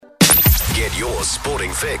Get your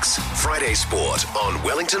sporting fix. Friday Sport on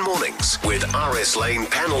Wellington Mornings with RS Lane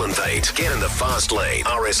Panel Invade. Get in the fast lane.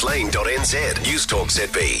 rslane.nz. News Talk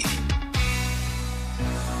ZB.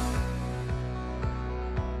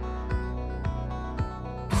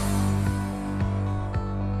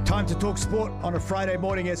 Time to talk sport on a Friday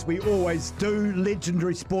morning, as we always do.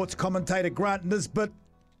 Legendary sports commentator Grant Nisbet,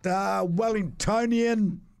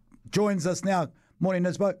 Wellingtonian, joins us now. Morning,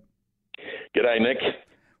 Nisbet. G'day, Nick.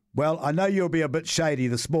 Well, I know you'll be a bit shady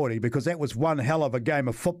this morning because that was one hell of a game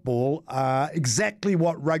of football. Exactly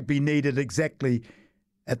what rugby needed exactly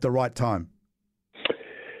at the right time.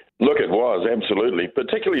 Look, it was, absolutely.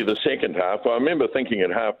 Particularly the second half. I remember thinking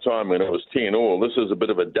at half-time when it was 10-all, this is a bit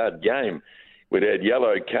of a dud game. We'd had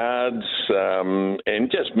yellow cards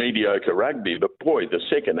and just mediocre rugby. But, boy, the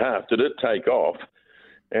second half, did it take off?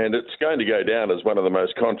 And it's going to go down as one of the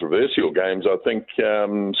most controversial games, I think,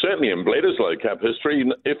 certainly in Bledisloe Cup history,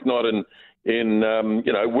 if not in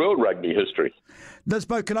world rugby history.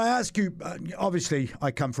 Nisbet, can I ask you, obviously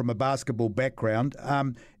I come from a basketball background,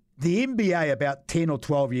 the NBA about 10 or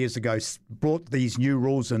 12 years ago brought these new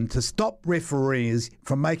rules in to stop referees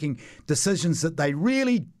from making decisions that they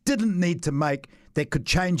really didn't need to make that could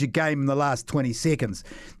change a game in the last 20 seconds.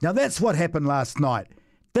 Now, that's what happened last night.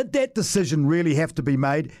 Did that decision really have to be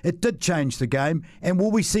made? It did change the game, and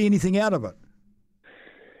will we see anything out of it?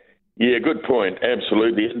 Yeah, good point.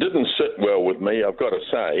 Absolutely. It didn't sit well with me, I've got to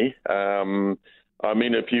say.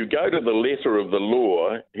 If you go to the letter of the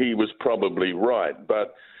law, he was probably right.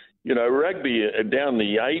 But rugby down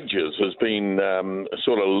the ages has been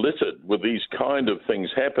sort of littered with these kind of things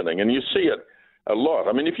happening, and you see it a lot.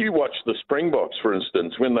 If you watch the Springboks, for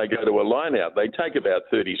instance, when they go to a line-out, they take about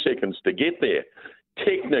 30 seconds to get there.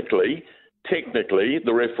 Technically,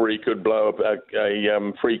 the referee could blow up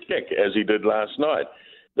a free kick, as he did last night.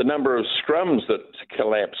 The number of scrums that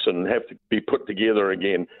collapse and have to be put together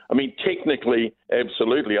again. Technically,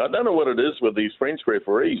 absolutely. I don't know what it is with these French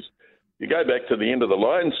referees. You go back to the end of the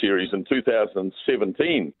Lions series in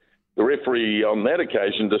 2017, the referee on that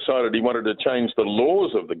occasion decided he wanted to change the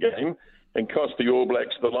laws of the game and cost the All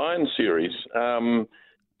Blacks the Lions series.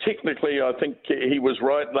 Technically, I think he was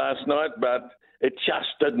right last night, but it just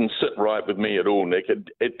didn't sit right with me at all, Nick.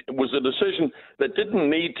 It was a decision that didn't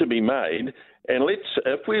need to be made. And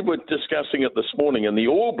if we were discussing it this morning and the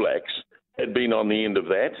All Blacks had been on the end of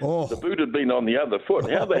that, the boot had been on the other foot,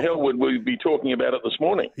 how the hell would we be talking about it this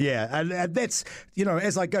morning? Yeah, and that's,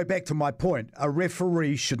 as I go back to my point, a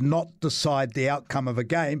referee should not decide the outcome of a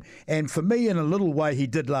game. And for me, in a little way, he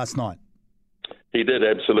did last night. He did,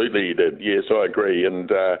 absolutely he did. Yes, I agree.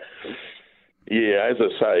 And as I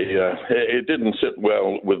say, it didn't sit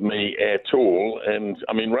well with me at all. And,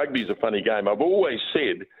 rugby's a funny game. I've always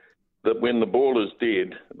said that when the ball is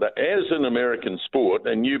dead, that as an American sport,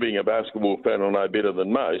 and you being a basketball fan will know better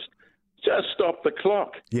than most, just stop the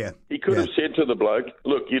clock. Yeah. He could have said to the bloke,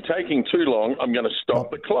 look, you're taking too long, I'm going to stop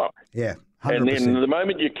the clock. Yeah, 100%. And then the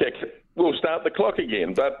moment you kick it, we'll start the clock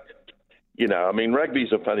again. But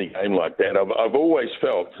rugby's a funny game like that. I've always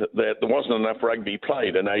felt that there wasn't enough rugby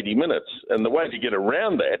played in 80 minutes. And the way to get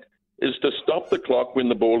around that is to stop the clock when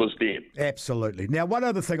the ball is dead. Absolutely. Now, one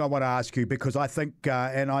other thing I want to ask you, because I think,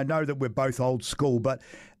 and I know that we're both old school, but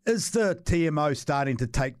is the TMO starting to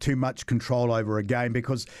take too much control over a game?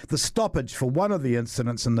 Because the stoppage for one of the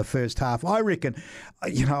incidents in the first half, I reckon, I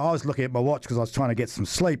was looking at my watch because I was trying to get some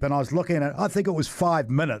sleep, and I was looking at, I think it was 5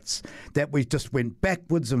 minutes that we just went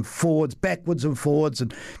backwards and forwards,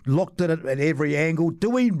 and looked at it at every angle. Do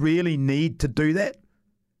we really need to do that?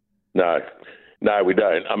 No, we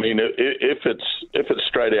don't. If it's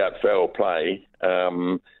straight out foul play,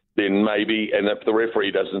 then maybe, and if the referee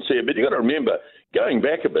doesn't see it. But you've got to remember, going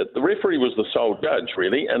back a bit, the referee was the sole judge,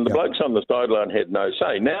 really, and the blokes on the sideline had no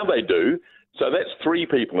say. Now they do, so that's 3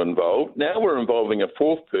 people involved. Now we're involving a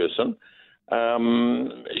 4th person.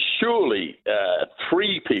 Surely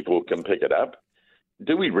 3 people can pick it up.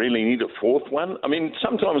 Do we really need a 4th one?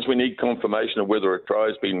 Sometimes we need confirmation of whether a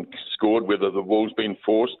try's been scored, whether the ball's been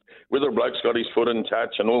forced, whether a bloke's got his foot in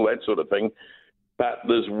touch and all that sort of thing. But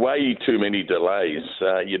there's way too many delays.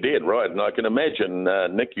 You're dead right. And I can imagine,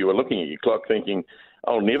 Nick, you were looking at your clock thinking,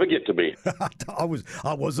 I'll never get to bed. I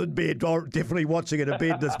was in bed, definitely watching it in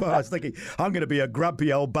bed this morning. I was thinking, I'm going to be a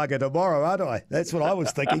grumpy old bugger tomorrow, aren't I? That's what I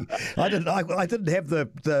was thinking. I didn't have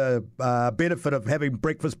the benefit of having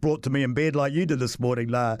breakfast brought to me in bed like you did this morning.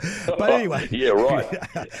 But anyway. Yeah, right.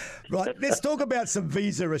 Right, let's talk about some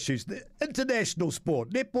visa issues. The international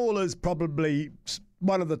sport. Netball is probably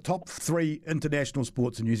one of the top 3 international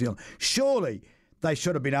sports in New Zealand. Surely they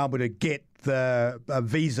should have been able to get the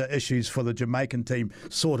visa issues for the Jamaican team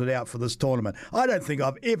sorted out for this tournament. I don't think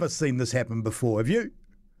I've ever seen this happen before. Have you?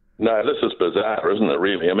 No, this is bizarre, isn't it,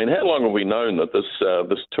 really? I mean, how long have we known that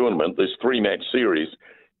this tournament, this 3-match series,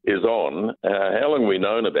 is on? How long have we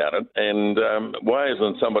known about it? And why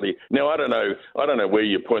isn't somebody... Now, I don't know where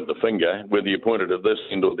you point the finger, whether you point it at this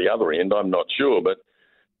end or the other end. I'm not sure, but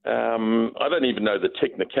I don't even know the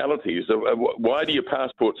technicalities. Why do your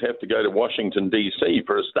passports have to go to Washington, D.C.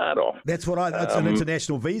 for a start-off? That's an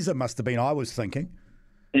international visa, must have been, I was thinking.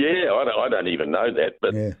 Yeah, I don't even know that,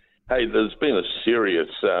 but... Yeah. Hey, there's been a serious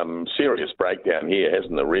breakdown here,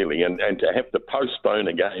 hasn't there, really? And to have to postpone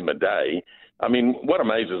a game a day, I mean, what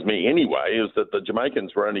amazes me anyway is that the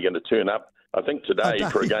Jamaicans were only going to turn up, I think, today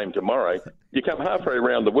for a game tomorrow. You come halfway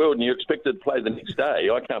around the world and you're expected to play the next day.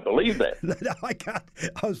 I can't believe that. No, I can't.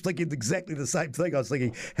 I was thinking exactly the same thing. I was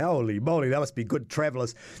thinking, holy moly, that must be good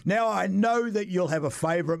travellers. Now, I know that you'll have a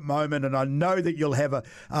favourite moment, and I know that you'll have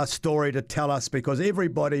a story to tell us, because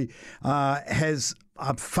everybody has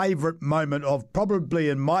a favourite moment of, probably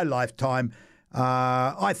in my lifetime,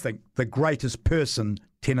 I think the greatest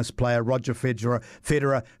tennis player, Roger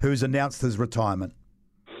Federer, who's announced his retirement.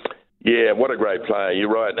 Yeah, what a great player. You're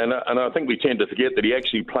right. And I think we tend to forget that he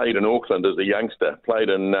actually played in Auckland as a youngster, played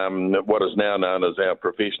in what is now known as our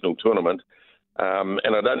professional tournament.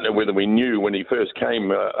 And I don't know whether we knew when he first came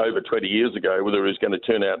over 20 years ago whether he was going to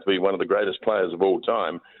turn out to be one of the greatest players of all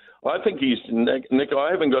time. I think he's, Nick,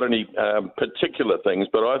 I haven't got any particular things,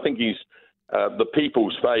 but I think he's the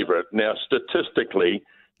people's favourite. Now, statistically,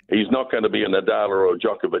 he's not going to be a Nadal or a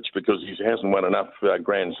Djokovic because he hasn't won enough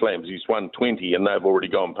Grand Slams. He's won 20 and they've already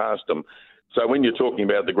gone past him. So when you're talking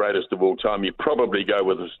about the greatest of all time, you probably go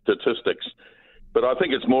with the statistics. But I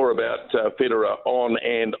think it's more about Federer on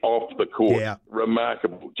and off the court. Yeah.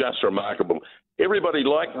 Remarkable, just remarkable. Everybody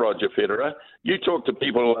liked Roger Federer. You talk to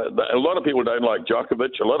people, a lot of people don't like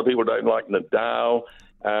Djokovic, a lot of people don't like Nadal.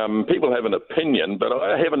 People have an opinion, but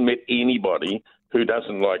I haven't met anybody who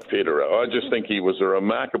doesn't like Federer. I just think he was a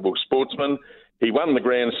remarkable sportsman. He won the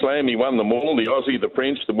Grand Slam, he won them all, the Aussie, the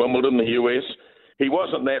French, the Wimbledon, the US. He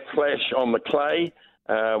wasn't that flash on the clay,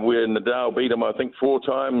 where Nadal beat him, I think, 4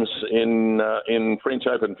 times in French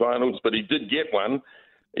Open finals, but he did get one.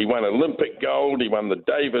 He won Olympic gold, he won the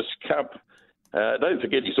Davis Cup. Don't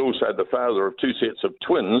forget, he's also the father of 2 sets of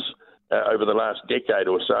twins over the last decade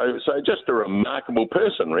or so. So just a remarkable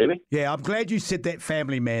person, really. Yeah, I'm glad you said that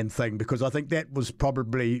family man thing, because I think that was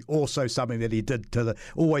probably also something that he did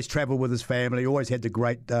always travel with his family, always had the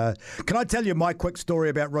great... Can I tell you my quick story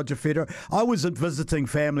about Roger Federer? I was visiting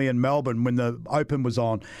family in Melbourne when the Open was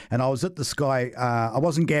on, and I was at the Sky... I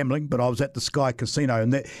wasn't gambling, but I was at the Sky Casino,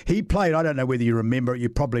 and he played, I don't know whether you remember it, you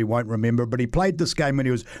probably won't remember, but he played this game when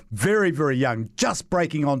he was very, very young, just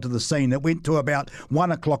breaking onto the scene. That went to about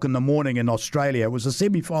 1 o'clock in the morning in Australia. It was a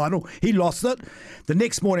semi-final. He lost it. The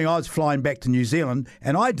next morning I was flying back to New Zealand,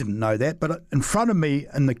 and I didn't know that, but in front of me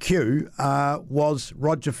in the queue was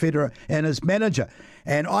Roger Federer and his manager.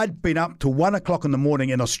 And I'd been up to 1 o'clock in the morning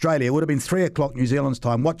in Australia. It would have been 3 o'clock New Zealand's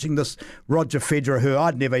time, watching this Roger Federer, who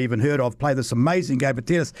I'd never even heard of, play this amazing game of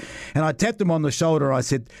tennis. And I tapped him on the shoulder and I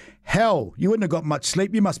said, "Hell, you wouldn't have got much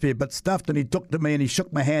sleep. You must be a bit stuffed." And he looked at me and he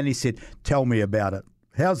shook my hand and he said, "Tell me about it."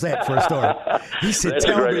 How's that for a story? He said,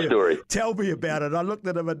 tell me about it. I looked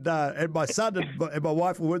at him and my son and my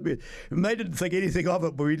wife were with me, and they didn't think anything of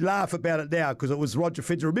it, but we laugh about it now because it was Roger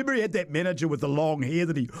Federer. Remember he had that manager with the long hair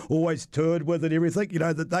that he always toured with and everything? You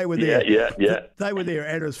know, that they were there. Yeah. They were there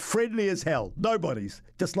and as friendly as hell. Nobody's,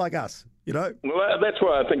 just like us. You know? Well, that's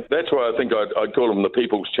why I think I'd call him the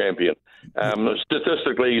people's champion.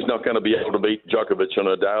 Statistically, he's not going to be able to beat Djokovic or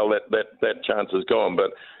Nadal. That chance is gone.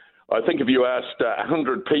 But I think if you asked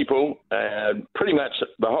 100 people, pretty much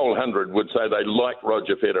the whole 100 would say they like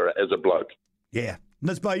Roger Federer as a bloke. Yeah.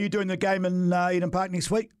 Nisbo, are you doing the game in Eden Park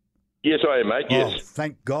next week? Yes, I am, mate. Yes. Oh,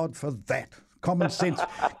 thank God for that. Common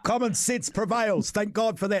sense prevails. Thank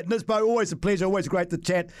God for that. Nisbo, always a pleasure, always great to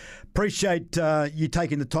chat. Appreciate you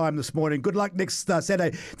taking the time this morning. Good luck next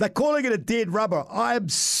Saturday. They're calling it a dead rubber. I am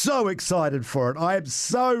so excited for it. I am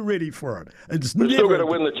so ready for it. We're still going to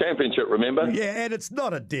win the championship, remember? Yeah, and it's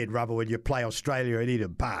not a dead rubber when you play Australia at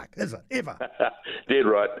Eden Park, is it? Ever. Dead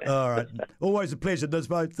right. All right. Always a pleasure,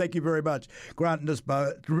 Nisbo. Thank you very much. Grant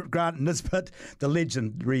Nisbet, the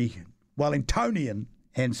legendary Wellingtonian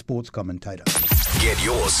and sports commentator. Get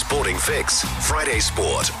your sporting fix. Friday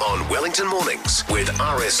Sport on Wellington Mornings with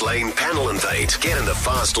RS Lane Panel Invade. Get in the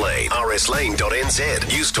fast lane. rslane.nz.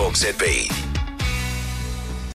 News Talk ZB.